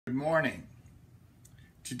Good morning.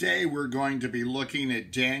 Today we're going to be looking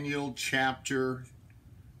at Daniel chapter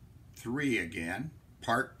 3 again,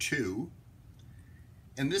 part 2.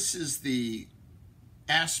 And this is the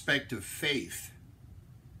aspect of faith.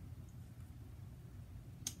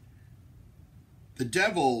 The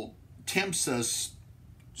devil tempts us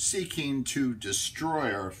seeking to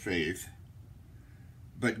destroy our faith,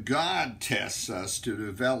 but God tests us to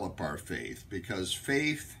develop our faith, because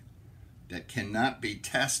faith that cannot be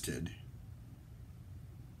tested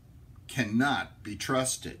cannot be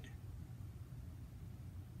trusted.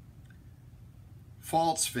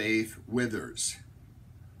 False faith withers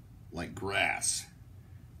like grass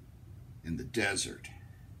in the desert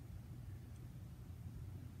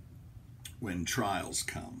when trials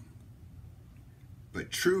come. But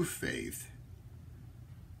true faith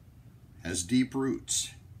has deep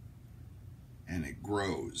roots, and it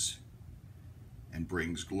grows and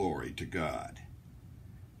brings glory to God.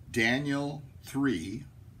 Daniel 3,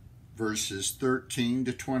 verses 13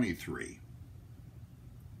 to 23.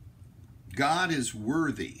 God is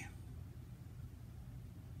worthy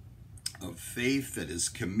of faith that is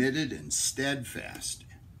committed and steadfast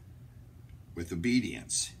with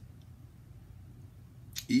obedience,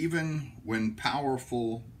 even when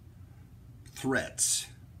powerful threats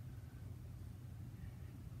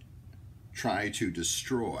try to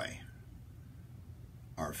destroy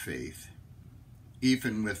our faith,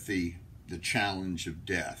 even with the challenge of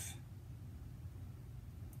death.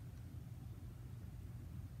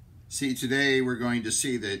 See, today we're going to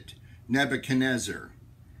see that Nebuchadnezzar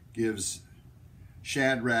gives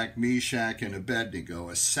Shadrach, Meshach, and Abednego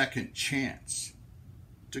a second chance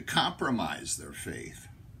to compromise their faith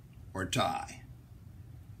or die.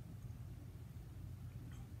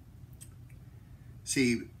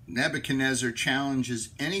 See, Nebuchadnezzar challenges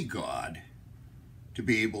any god to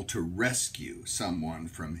be able to rescue someone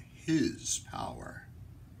from his power.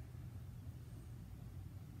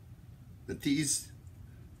 But these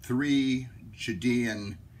three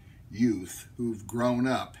Judean youth who've grown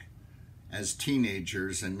up as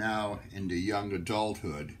teenagers and now into young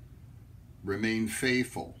adulthood remain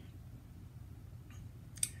faithful,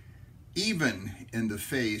 even in the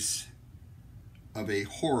face of a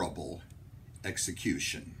horrible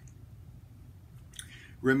execution.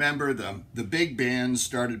 Remember, the big band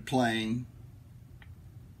started playing,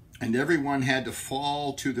 and everyone had to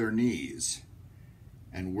fall to their knees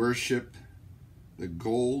and worship the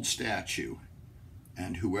gold statue.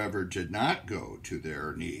 And whoever did not go to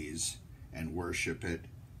their knees and worship it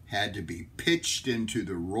had to be pitched into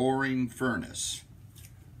the roaring furnace.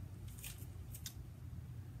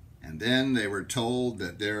 And then they were told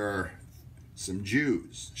that there are some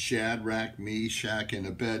Jews, Shadrach, Meshach, and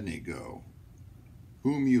Abednego,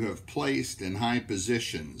 whom you have placed in high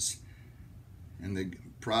positions in the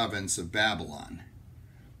province of Babylon.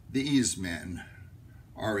 These men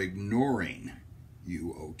are ignoring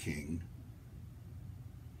you, O king.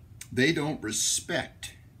 They don't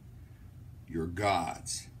respect your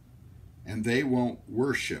gods, and they won't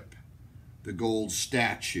worship the gold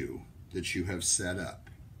statue that you have set up.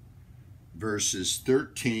 Verses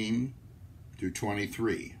 13 through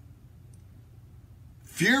 23.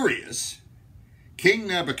 Furious, King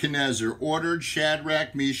Nebuchadnezzar ordered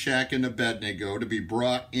Shadrach, Meshach, and Abednego to be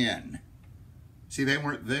brought in. See, they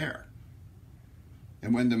weren't there.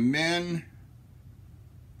 And when the men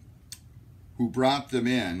who brought them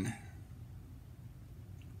in,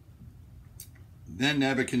 then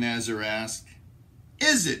Nebuchadnezzar asked,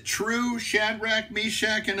 "Is it true, Shadrach,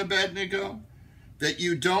 Meshach, and Abednego, that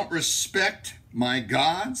you don't respect my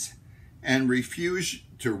gods and refuse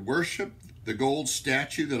to worship the gold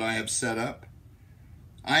statue that I have set up?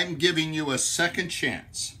 I'm giving you a second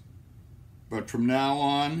chance, but from now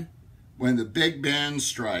on, when the big band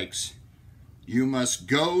strikes, you must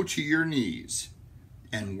go to your knees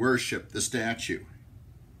and worship the statue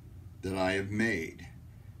that I have made.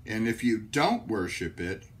 And if you don't worship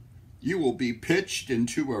it, you will be pitched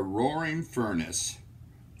into a roaring furnace,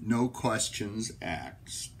 no questions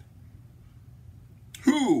asked."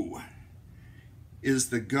 Who is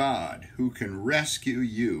the God who can rescue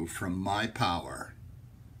you from my power?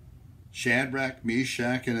 Shadrach,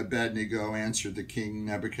 Meshach, and Abednego answered the king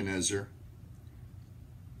Nebuchadnezzar,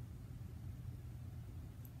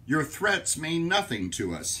 "Your threats mean nothing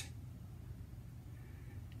to us.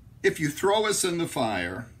 If you throw us in the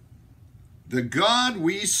fire, the God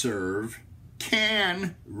we serve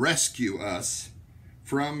can rescue us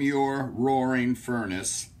from your roaring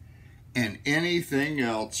furnace and anything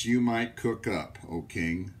else you might cook up, O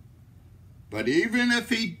king. But even if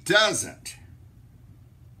he doesn't,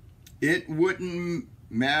 it wouldn't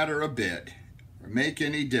matter a bit, or make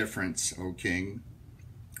any difference, O king,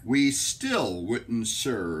 we still wouldn't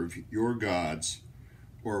serve your gods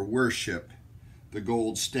or worship the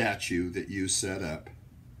gold statue that you set up.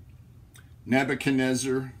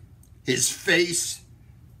 Nebuchadnezzar, his face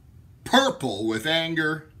purple with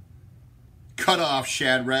anger, cut off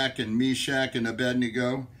Shadrach and Meshach and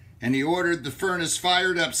Abednego, and he ordered the furnace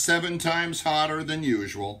fired up 7 times hotter than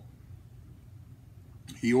usual.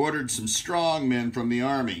 He ordered some strong men from the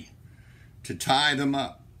army to tie them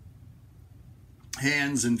up,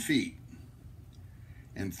 hands and feet,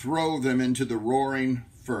 and throw them into the roaring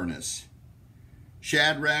furnace.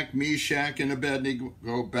 Shadrach, Meshach, and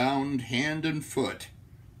Abednego, bound hand and foot,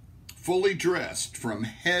 fully dressed from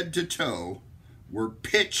head to toe, were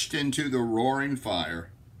pitched into the roaring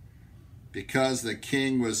fire, because the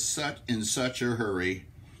king was in such a hurry,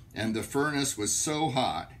 and the furnace was so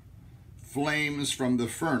hot. Flames from the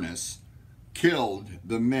furnace killed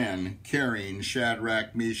the men carrying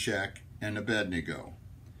Shadrach, Meshach, and Abednego.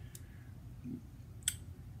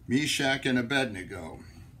 Meshach and Abednego.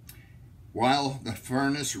 While the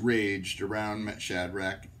furnace raged around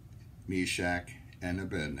Shadrach, Meshach, and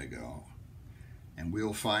Abednego. And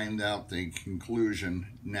we'll find out the conclusion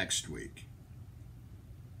next week.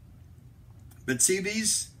 But see,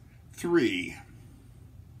 these 3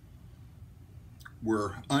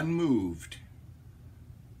 were unmoved.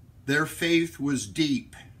 Their faith was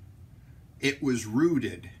deep. It was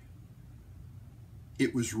rooted.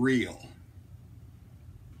 It was real.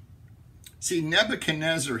 See,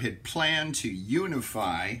 Nebuchadnezzar had planned to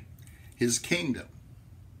unify his kingdom.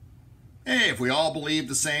 Hey, if we all believe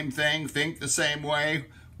the same thing, think the same way,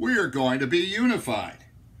 we are going to be unified.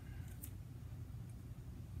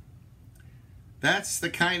 That's the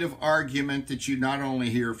kind of argument that you not only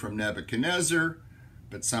hear from Nebuchadnezzar,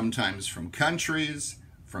 but sometimes from countries,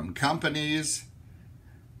 from companies,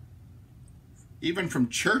 even from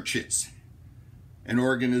churches and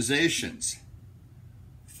organizations.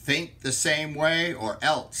 Think the same way or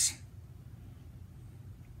else.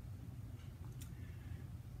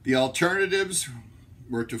 The alternatives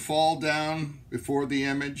were to fall down before the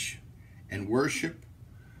image and worship,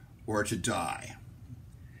 or to die.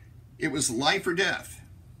 It was life or death.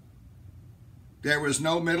 There was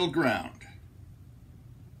no middle ground.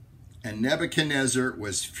 And Nebuchadnezzar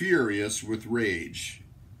was furious with rage.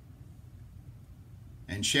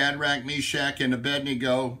 And Shadrach, Meshach, and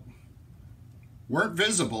Abednego weren't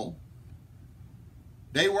visible.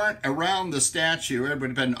 They weren't around the statue. It would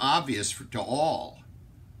have been obvious to all.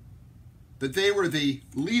 But they were the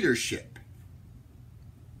leadership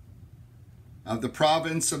of the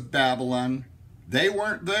province of Babylon. They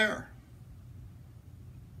weren't there.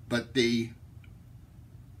 But the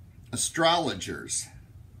astrologers,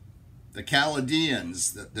 the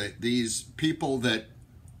Chaldeans, these people that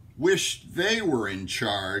wished they were in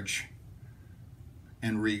charge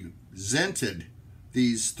and resented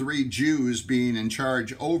these 3 Jews being in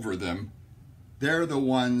charge over them, they're the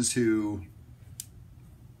ones who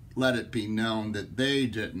let it be known that they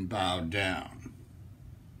didn't bow down.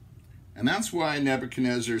 And that's why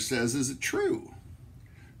Nebuchadnezzar says, is it true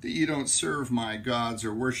that you don't serve my gods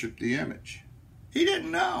or worship the image? He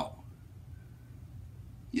didn't know.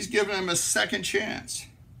 He's given him a second chance.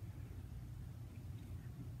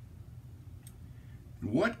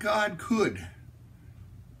 What God could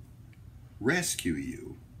rescue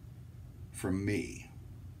you from me?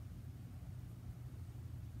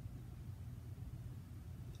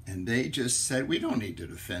 And they just said, we don't need to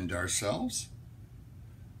defend ourselves.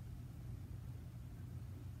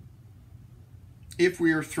 If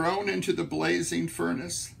we are thrown into the blazing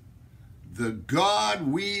furnace, the God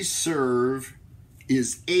we serve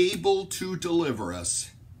is able to deliver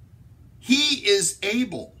us. He is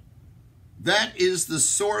able. That is the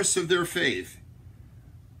source of their faith.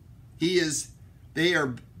 They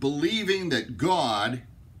are believing that God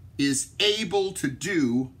is able to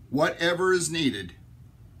do whatever is needed.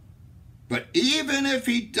 But even if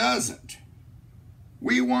he doesn't,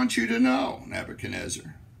 we want you to know,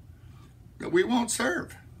 Nebuchadnezzar, that we won't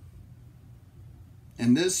serve.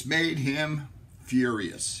 And this made him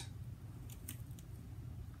furious.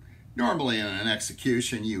 Normally in an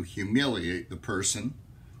execution, you humiliate the person.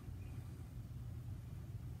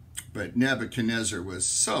 But Nebuchadnezzar was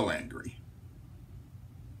so angry.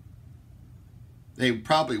 They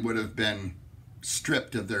probably would have been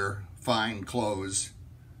stripped of their fine clothes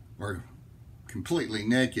or completely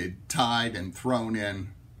naked, tied and thrown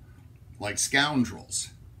in like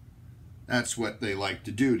scoundrels. That's what they like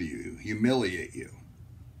to do to you, humiliate you.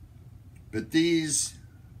 But these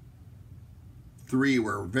 3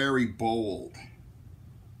 were very bold.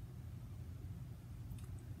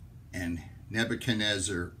 And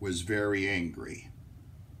Nebuchadnezzar was very angry.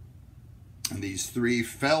 And these three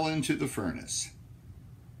fell into the furnace.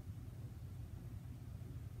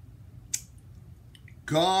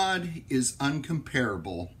 God is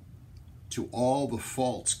uncomparable to all the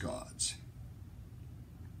false gods.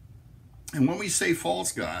 And when we say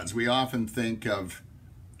false gods, we often think of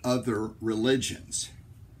other religions.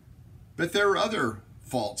 But there are other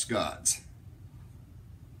false gods.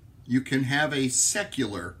 You can have a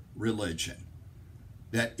secular religion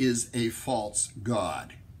that is a false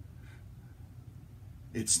god.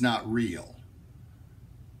 It's not real.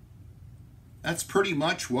 That's pretty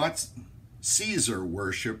much what Caesar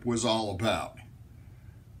worship was all about.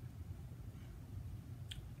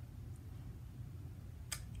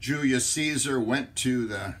 Julius Caesar went to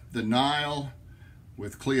the Nile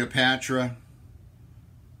with Cleopatra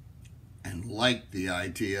and liked the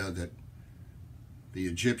idea that the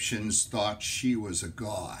Egyptians thought she was a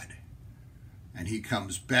god. And he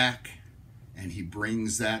comes back and he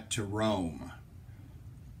brings that to Rome.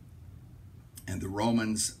 And the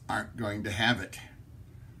Romans aren't going to have it.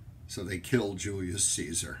 So they killed Julius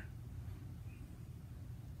Caesar.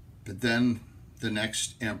 But then the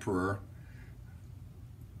next emperor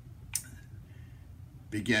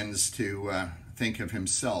begins to think of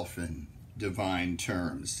himself in divine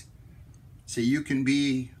terms. See, you can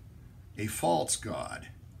be a false god,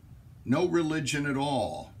 no religion at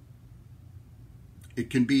all. It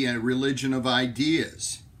can be a religion of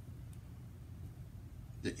ideas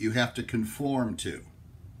that you have to conform to.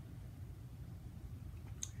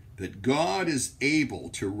 That God is able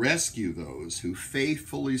to rescue those who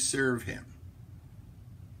faithfully serve him.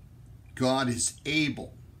 God is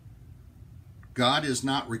able. God is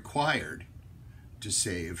not required to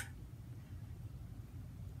save,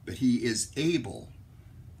 but he is able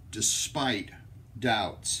despite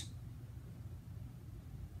doubts.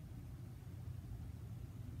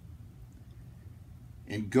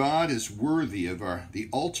 And God is worthy of the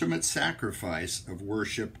ultimate sacrifice of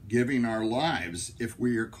worship, giving our lives if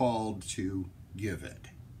we are called to give it.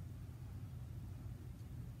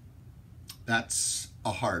 That's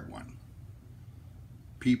a hard one.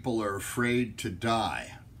 People are afraid to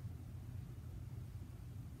die.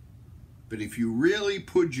 But if you really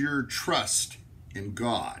put your trust in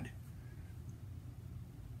God,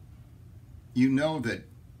 you know that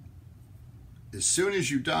as soon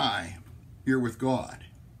as you die, you're with God.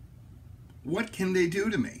 What can they do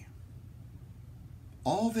to me?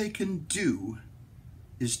 All they can do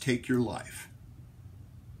is take your life.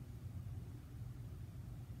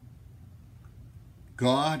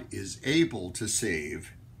 God is able to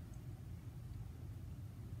save,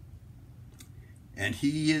 and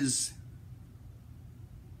he is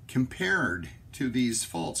compared to these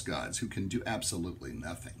false gods who can do absolutely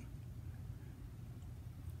nothing.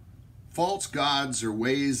 False gods are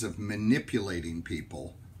ways of manipulating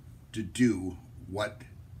people to do what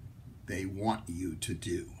they want you to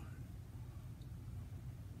do.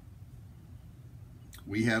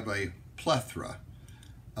 We have a plethora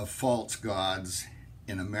of false gods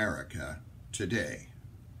in America today.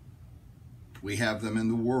 We have them in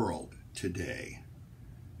the world today.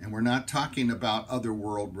 And we're not talking about other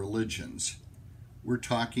world religions. We're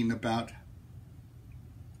talking about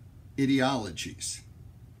ideologies,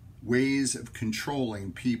 ways of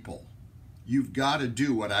controlling people. You've got to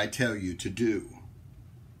do what I tell you to do.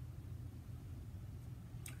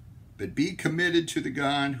 But be committed to the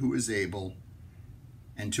God who is able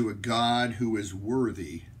and to a God who is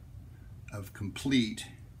worthy of complete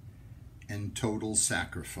and total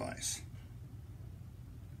sacrifice.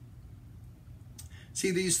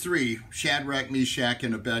 See, these three, Shadrach, Meshach,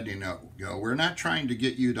 and Abednego, we're not trying to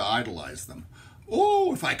get you to idolize them.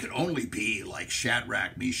 Oh, if I could only be like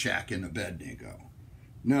Shadrach, Meshach, and Abednego.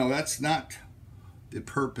 No, that's not the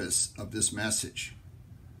purpose of this message.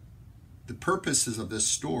 The purposes of this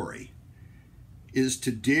story is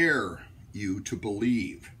to dare you to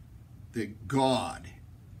believe that God,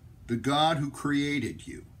 the God who created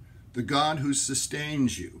you, the God who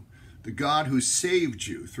sustains you, the God who saved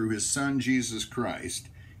you through his Son, Jesus Christ,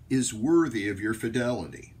 is worthy of your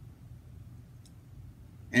fidelity.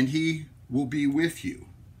 And he will be with you,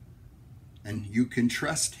 and you can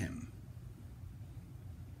trust him.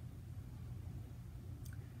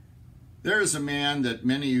 There is a man that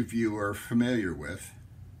many of you are familiar with.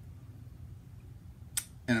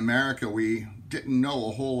 In America, we didn't know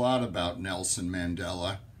a whole lot about Nelson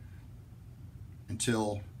Mandela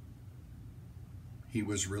until he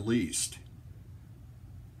was released.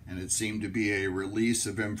 And it seemed to be a release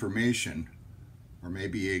of information, or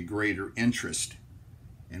maybe a greater interest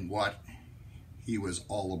in what he was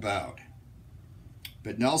all about.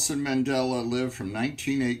 But Nelson Mandela lived from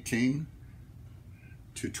 1918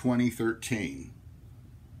 to 2013.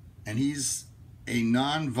 And he's a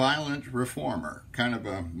nonviolent reformer, kind of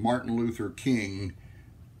a Martin Luther King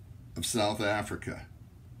of South Africa,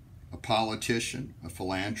 a politician, a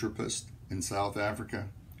philanthropist in South Africa,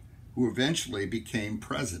 who eventually became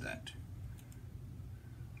president.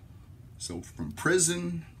 So from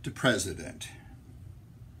prison to president.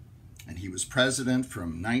 And he was president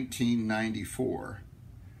from 1994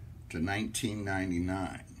 to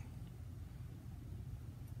 1999.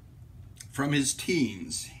 From his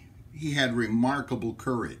teens, he had remarkable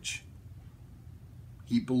courage.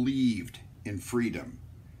 He believed in freedom.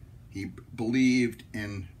 He believed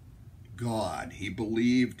in God. He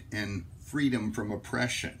believed in freedom from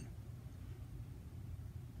oppression.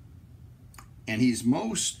 And he's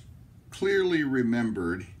most clearly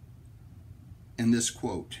remembered in this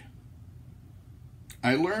quote: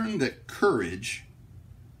 "I learned that courage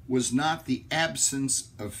was not the absence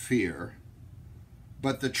of fear,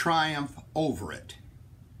 but the triumph over it.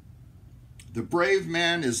 The brave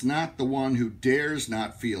man is not the one who dares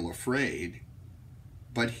not feel afraid,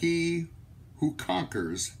 but he who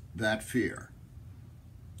conquers that fear."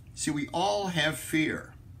 See, we all have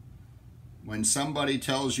fear. When somebody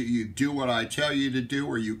tells you, you do what I tell you to do,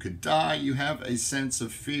 or you could die, you have a sense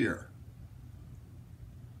of fear.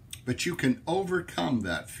 But you can overcome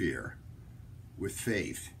that fear with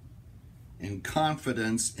faith and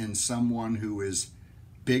confidence in someone who is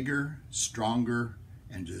bigger, stronger,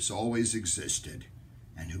 and has always existed,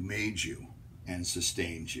 and who made you and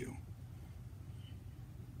sustains you.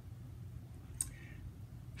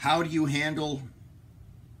 How do you handle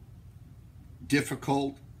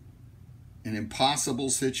difficult and impossible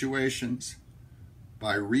situations?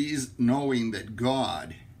 By knowing that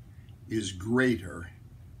God is greater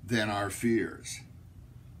than our fears.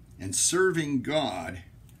 And serving God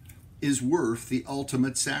is worth the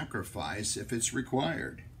ultimate sacrifice if it's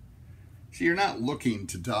required. See, you're not looking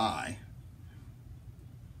to die,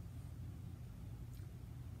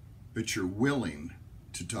 but you're willing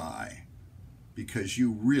to die because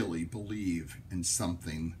you really believe in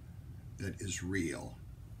something that is real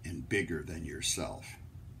and bigger than yourself.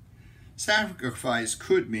 Sacrifice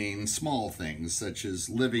could mean small things, such as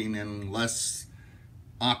living in less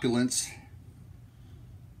opulence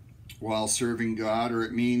while serving God, or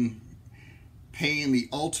it mean paying the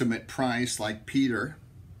ultimate price like Peter,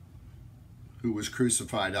 who was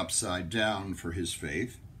crucified upside down for his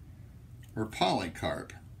faith, or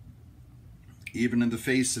Polycarp, even in the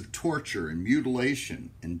face of torture and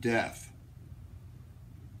mutilation and death.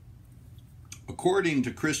 According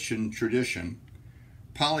to Christian tradition,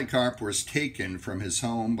 Polycarp was taken from his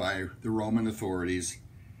home by the Roman authorities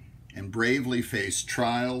and bravely faced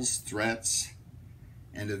trials, threats,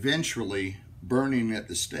 and eventually burning at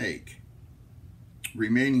the stake,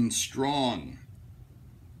 remaining strong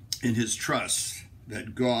in his trust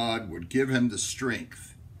that God would give him the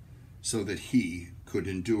strength so that he could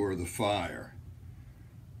endure the fire.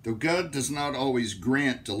 Though God does not always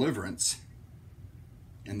grant deliverance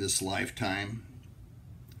in this lifetime,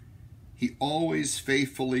 he always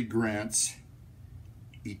faithfully grants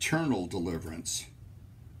eternal deliverance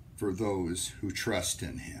for those who trust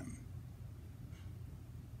in him.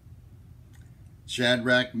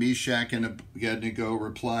 Shadrach, Meshach, and Abednego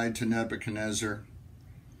replied to Nebuchadnezzar,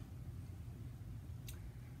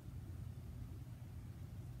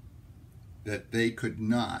 that they could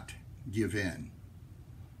not give in.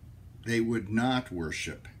 They would not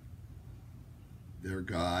worship their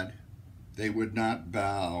God. They would not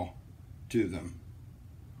bow to them.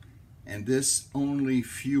 And this only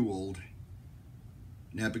fueled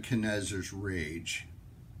Nebuchadnezzar's rage.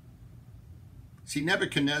 See,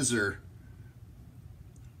 Nebuchadnezzar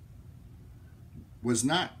was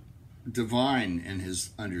not divine in his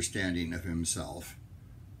understanding of himself,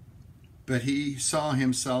 but he saw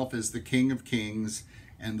himself as the King of Kings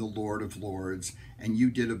and the Lord of Lords, and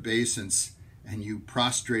you did obeisance and you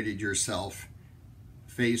prostrated yourself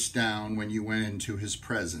face down when you went into his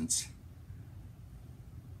presence.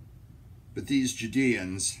 But these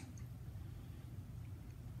Judeans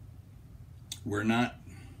were not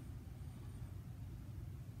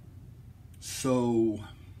so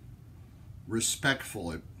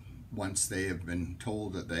respectful once they have been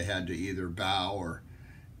told that they had to either bow or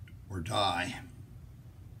die.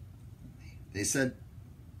 They said,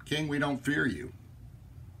 "King, we don't fear you.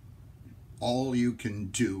 All you can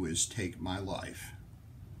do is take my life."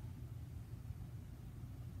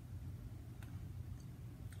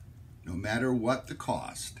 No matter what the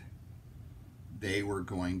cost, they were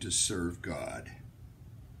going to serve God.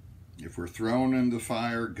 If we're thrown in the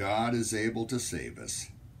fire, God is able to save us.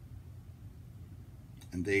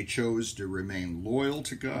 And they chose to remain loyal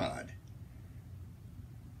to God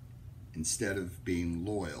instead of being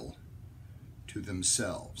loyal to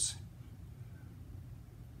themselves.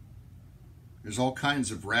 There's all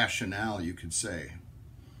kinds of rationale you could say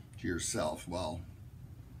to yourself. Well,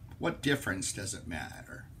 what difference does it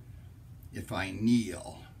matter if I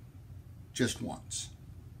kneel just once?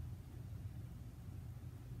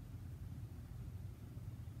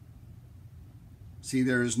 See,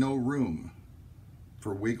 there is no room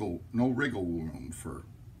for no wriggle room for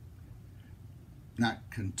not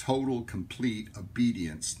total, complete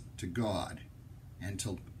obedience to God and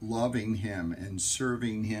to loving Him and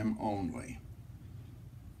serving Him only.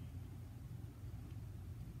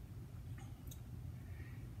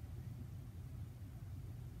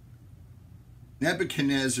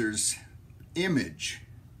 Nebuchadnezzar's image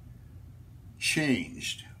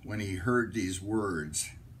changed when he heard these words.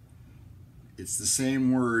 It's the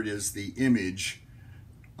same word as the image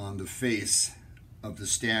on the face of the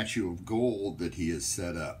statue of gold that he has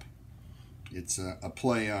set up. It's a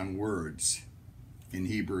play on words in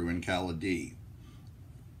Hebrew and Chaldee.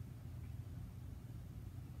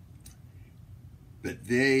 But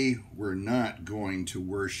they were not going to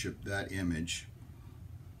worship that image,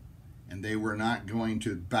 and they were not going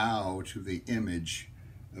to bow to the image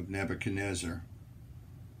of Nebuchadnezzar.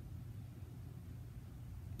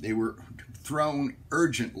 They were thrown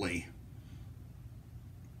urgently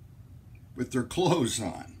with their clothes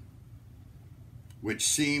on, which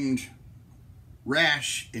seemed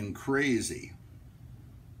rash and crazy,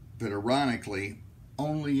 but ironically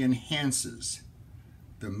only enhances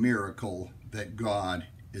the miracle that God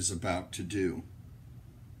is about to do.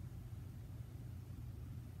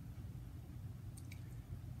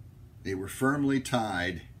 They were firmly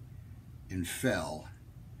tied and fell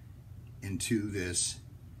into this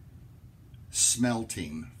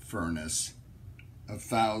smelting furnace of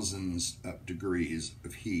thousands of degrees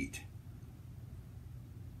of heat.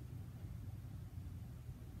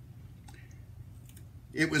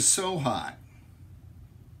 It was so hot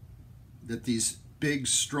that these big,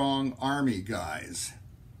 strong army guys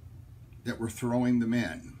that were throwing them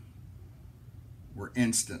in were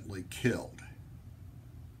instantly killed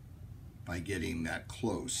by getting that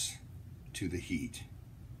close to the heat.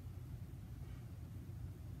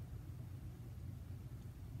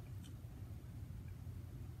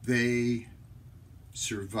 They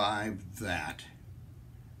survived that,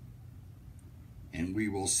 and we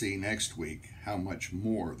will see next week how much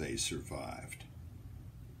more they survived.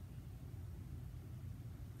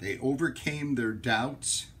 They overcame their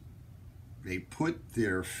doubts. They put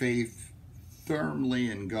their faith firmly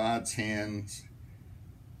in God's hands,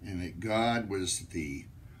 and that God was the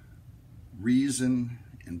reason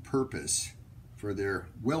and purpose for their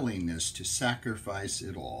willingness to sacrifice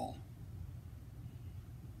it all.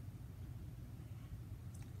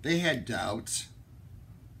 They had doubts,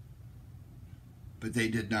 but they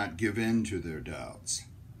did not give in to their doubts.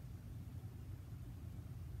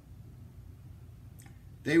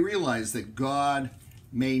 They realized that God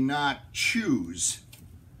may not choose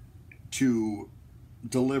to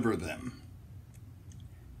deliver them.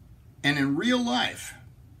 And in real life,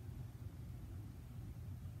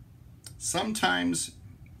 sometimes,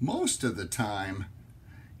 most of the time,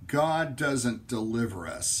 God doesn't deliver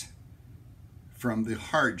us from the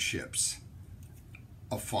hardships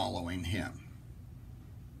of following Him.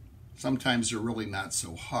 Sometimes they're really not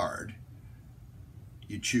so hard.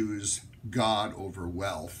 You choose God over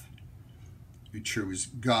wealth. You choose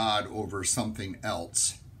God over something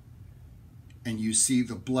else. And you see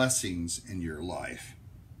the blessings in your life.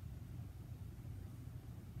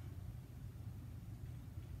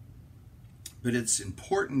 But it's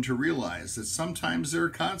important to realize that sometimes there are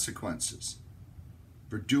consequences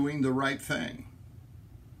for doing the right thing.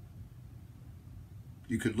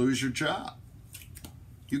 You could lose your job.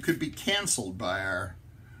 You could be canceled by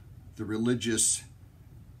the religious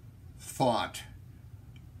thought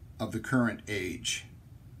of the current age.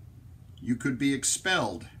 You could be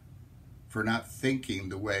expelled for not thinking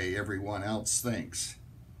the way everyone else thinks.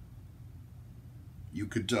 You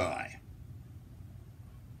could die.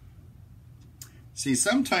 See,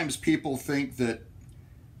 sometimes people think that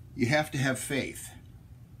you have to have faith.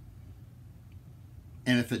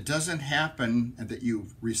 And if it doesn't happen and that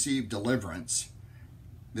you've received deliverance,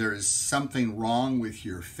 there is something wrong with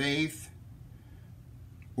your faith,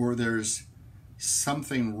 or there's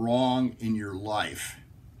something wrong in your life.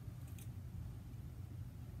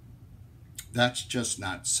 That's just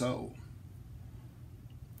not so.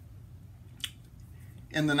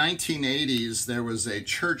 In the 1980s, there was a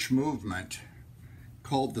church movement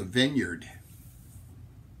called the Vineyard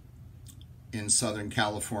in Southern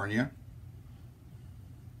California.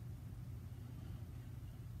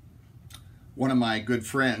 One of my good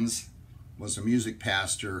friends was a music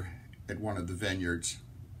pastor at one of the vineyards.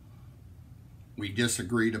 We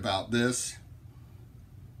disagreed about this,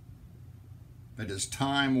 but as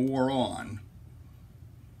time wore on,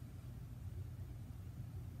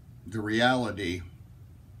 the reality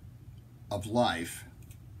of life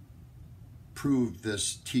proved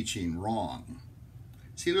this teaching wrong.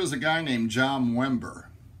 See, there was a guy named John Wimber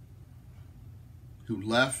who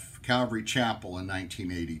left Calvary Chapel in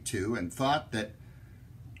 1982 and thought that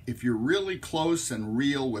if you're really close and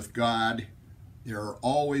real with God, there are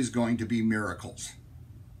always going to be miracles.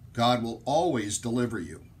 God will always deliver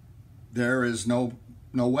you. There is no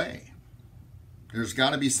way. There's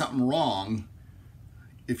got to be something wrong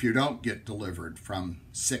if you don't get delivered from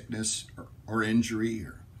sickness or injury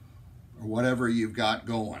or whatever you've got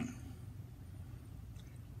going.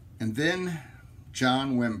 And then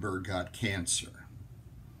John Wimber got cancer.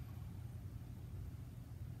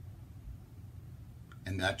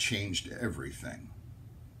 And that changed everything.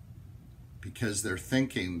 Because they're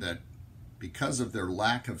thinking that because of their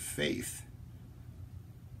lack of faith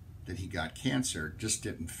that he got cancer just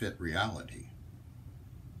didn't fit reality.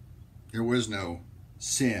 There was no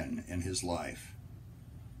sin in his life.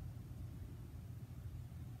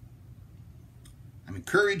 I'm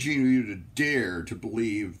encouraging you to dare to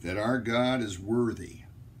believe that our God is worthy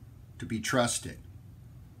to be trusted.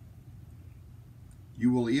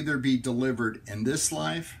 You will either be delivered in this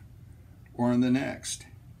life or in the next.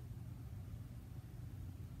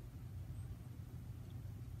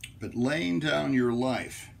 But laying down your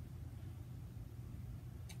life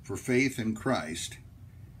for faith in Christ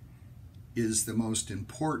is the most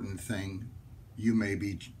important thing you may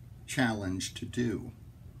be challenged to do.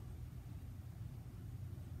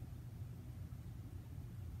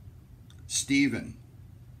 Stephen,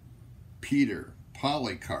 Peter,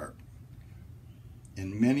 Polycarp,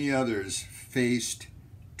 and many others faced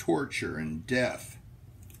torture and death.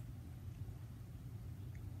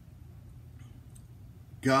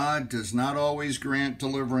 God does not always grant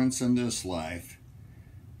deliverance in this life,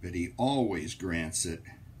 but he always grants it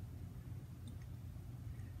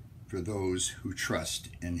for those who trust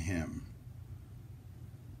in him.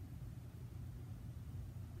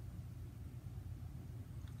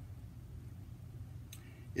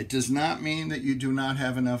 It does not mean that you do not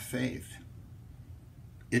have enough faith.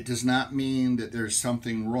 It does not mean that there's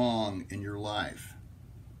something wrong in your life.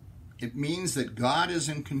 It means that God is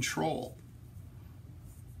in control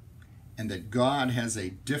and that God has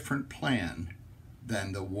a different plan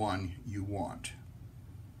than the one you want.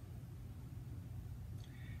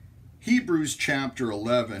 Hebrews chapter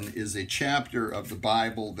 11 is a chapter of the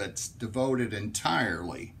Bible that's devoted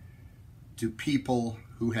entirely to people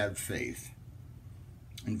who have faith.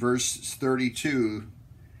 In verse 32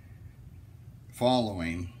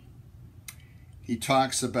 following, he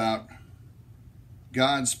talks about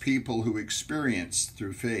God's people who experience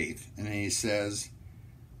through faith. And he says,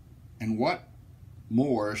 "And what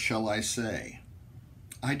more shall I say?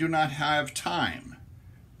 I do not have time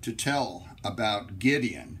to tell about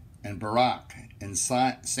Gideon and Barak and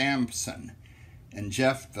Samson and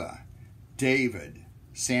Jephthah, David,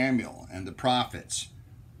 Samuel, and the prophets,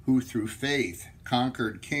 who through faith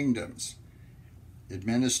conquered kingdoms,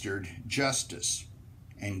 administered justice,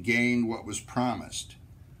 and gained what was promised,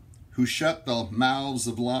 who shut the mouths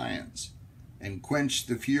of lions and quenched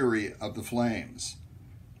the fury of the flames,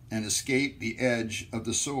 and escaped the edge of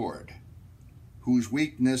the sword, whose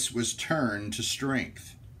weakness was turned to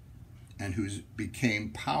strength, and who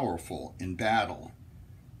became powerful in battle,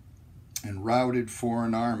 and routed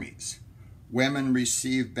foreign armies. Women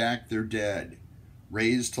received back their dead,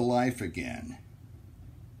 raised to life again.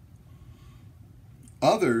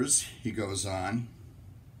 Others," he goes on,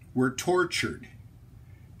 "were tortured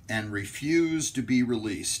and refused to be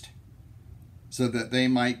released, so that they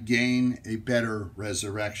might gain a better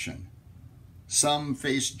resurrection. Some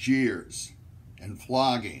faced jeers and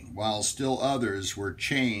flogging, while still others were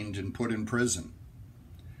chained and put in prison.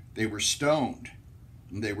 They were stoned,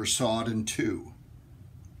 and they were sawed in two.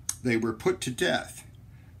 They were put to death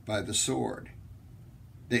by the sword.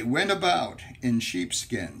 They went about in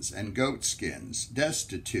sheepskins and goatskins,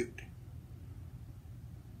 destitute,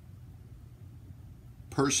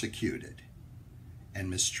 persecuted, and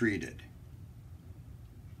mistreated.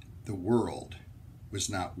 The world was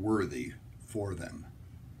not worthy for them."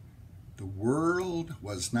 The world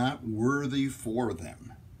was not worthy for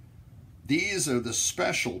them. These are the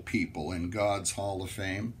special people in God's Hall of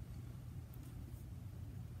Fame.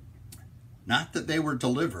 Not that they were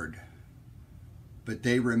delivered, but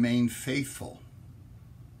they remained faithful,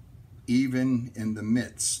 even in the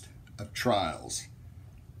midst of trials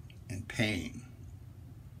and pain.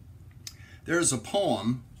 There's a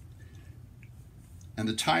poem, and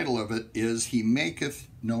the title of it is "He Maketh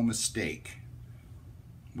No Mistake."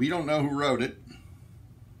 We don't know who wrote it,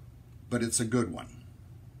 but it's a good one.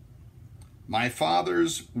 My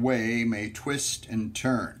Father's way may twist and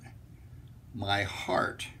turn, my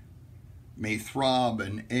heart may throb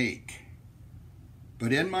and ache,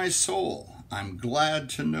 but in my soul I'm glad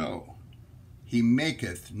to know He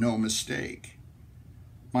maketh no mistake.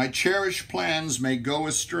 My cherished plans may go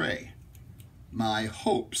astray, my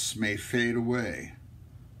hopes may fade away,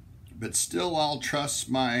 but still I'll trust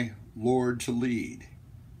my Lord to lead,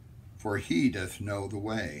 for He doth know the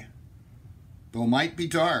way. Though might be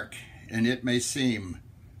dark, and it may seem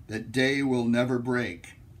that day will never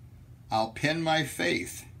break, I'll pin my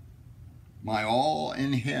faith, my all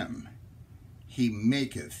in Him. He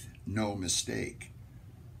maketh no mistake.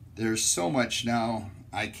 There's so much now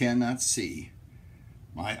I cannot see,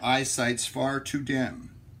 my eyesight's far too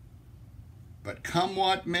dim, but come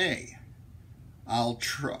what may, I'll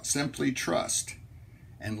simply trust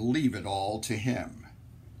and leave it all to Him.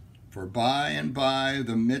 For by and by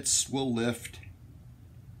the midst will lift,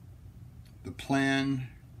 the plan,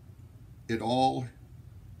 it all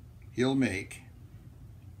He'll make,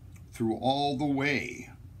 through all the way,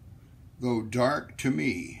 though dark to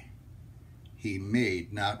me, He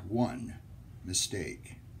made not one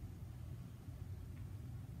mistake.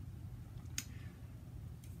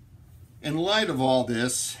 In light of all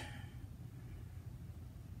this,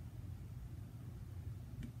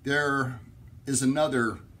 there is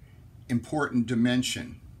another important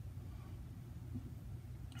dimension,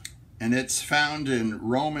 and it's found in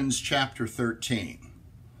Romans chapter 13.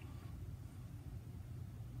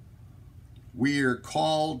 We are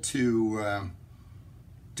called to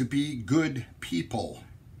be good people,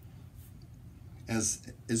 as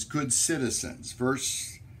good citizens.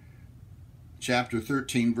 Chapter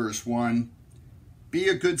 13, verse 1, be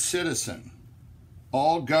a good citizen.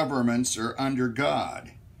 All governments are under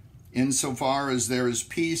God. Insofar as there is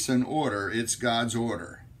peace and order, it's God's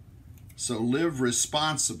order. So live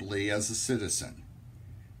responsibly as a citizen.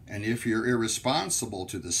 And if you're irresponsible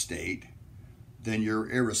to the state, then you're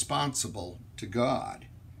irresponsible to God.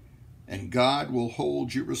 And God will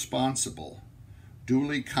hold you responsible.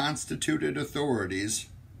 Duly constituted authorities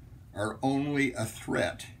are only a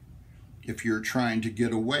threat if you're trying to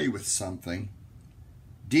get away with something.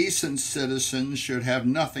 Decent citizens should have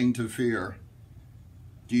nothing to fear.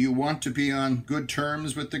 Do you want to be on good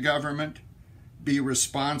terms with the government? Be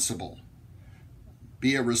responsible.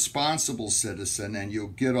 Be a responsible citizen and you'll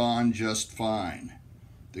get on just fine.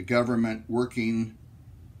 The government working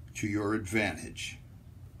to your advantage.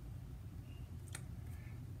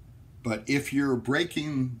 But if you're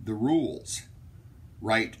breaking the rules,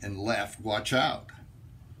 right and left, watch out.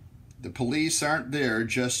 The police aren't there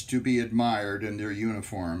just to be admired in their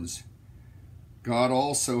uniforms. God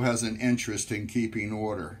also has an interest in keeping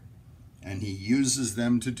order, and He uses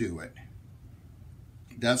them to do it.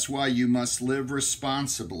 That's why you must live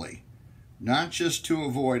responsibly, not just to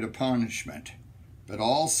avoid a punishment, but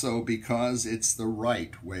also because it's the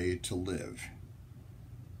right way to live.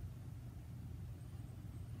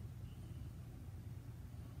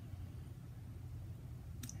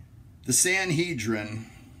 The Sanhedrin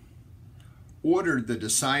ordered the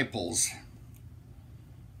disciples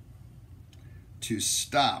to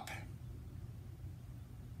stop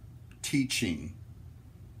teaching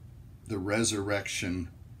the resurrection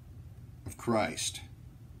of Christ.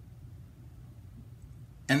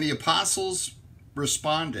 And the apostles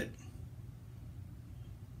responded,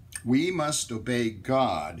 we must obey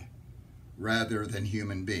God rather than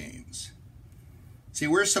human beings. See,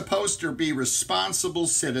 we're supposed to be responsible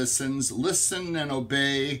citizens, listen and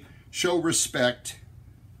obey, show respect,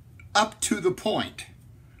 up to the point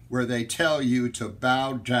where they tell you to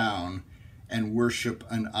bow down and worship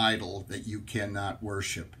an idol that you cannot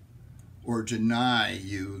worship, or deny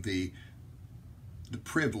you the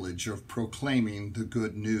privilege of proclaiming the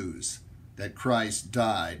good news that Christ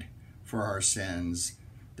died for our sins,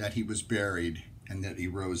 that He was buried, and that He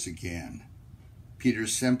rose again. Peter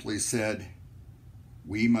simply said,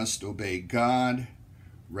 we must obey God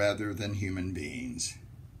rather than human beings.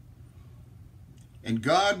 And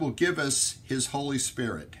God will give us His Holy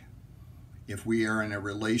Spirit if we are in a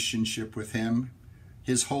relationship with Him.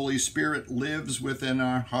 His Holy Spirit lives within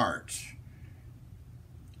our hearts.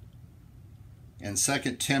 And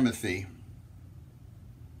 2 Timothy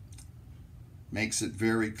makes it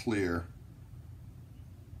very clear.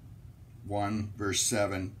 1 verse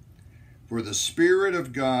 7, for the Spirit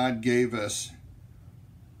of God gave us,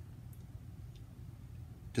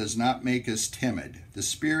 does not make us timid. The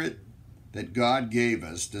Spirit that God gave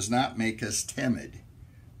us does not make us timid,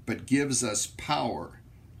 but gives us power,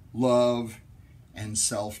 love, and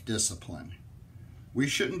self-discipline. We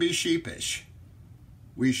shouldn't be sheepish.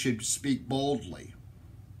 We should speak boldly.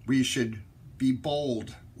 We should be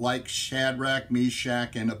bold like Shadrach,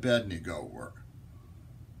 Meshach, and Abednego were.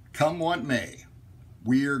 Come what may,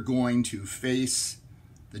 we are going to face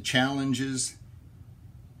the challenges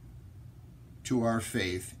to our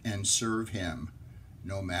faith and serve him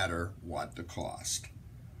no matter what the cost.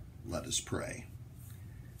 Let us pray.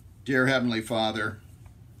 Dear Heavenly Father,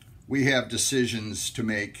 we have decisions to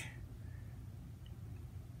make,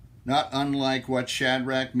 not unlike what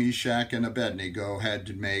Shadrach, Meshach, and Abednego had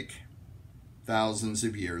to make thousands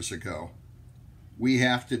of years ago. We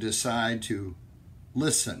have to decide to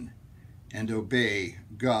listen and obey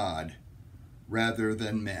God rather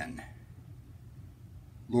than men.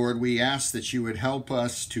 Lord, we ask that you would help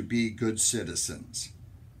us to be good citizens.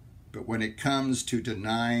 But when it comes to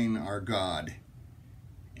denying our God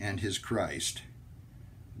and his Christ,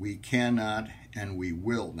 we cannot and we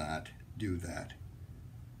will not do that.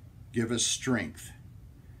 Give us strength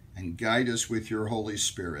and guide us with your Holy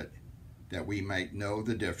Spirit that we might know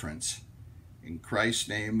the difference. In Christ's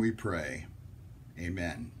name we pray.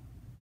 Amen.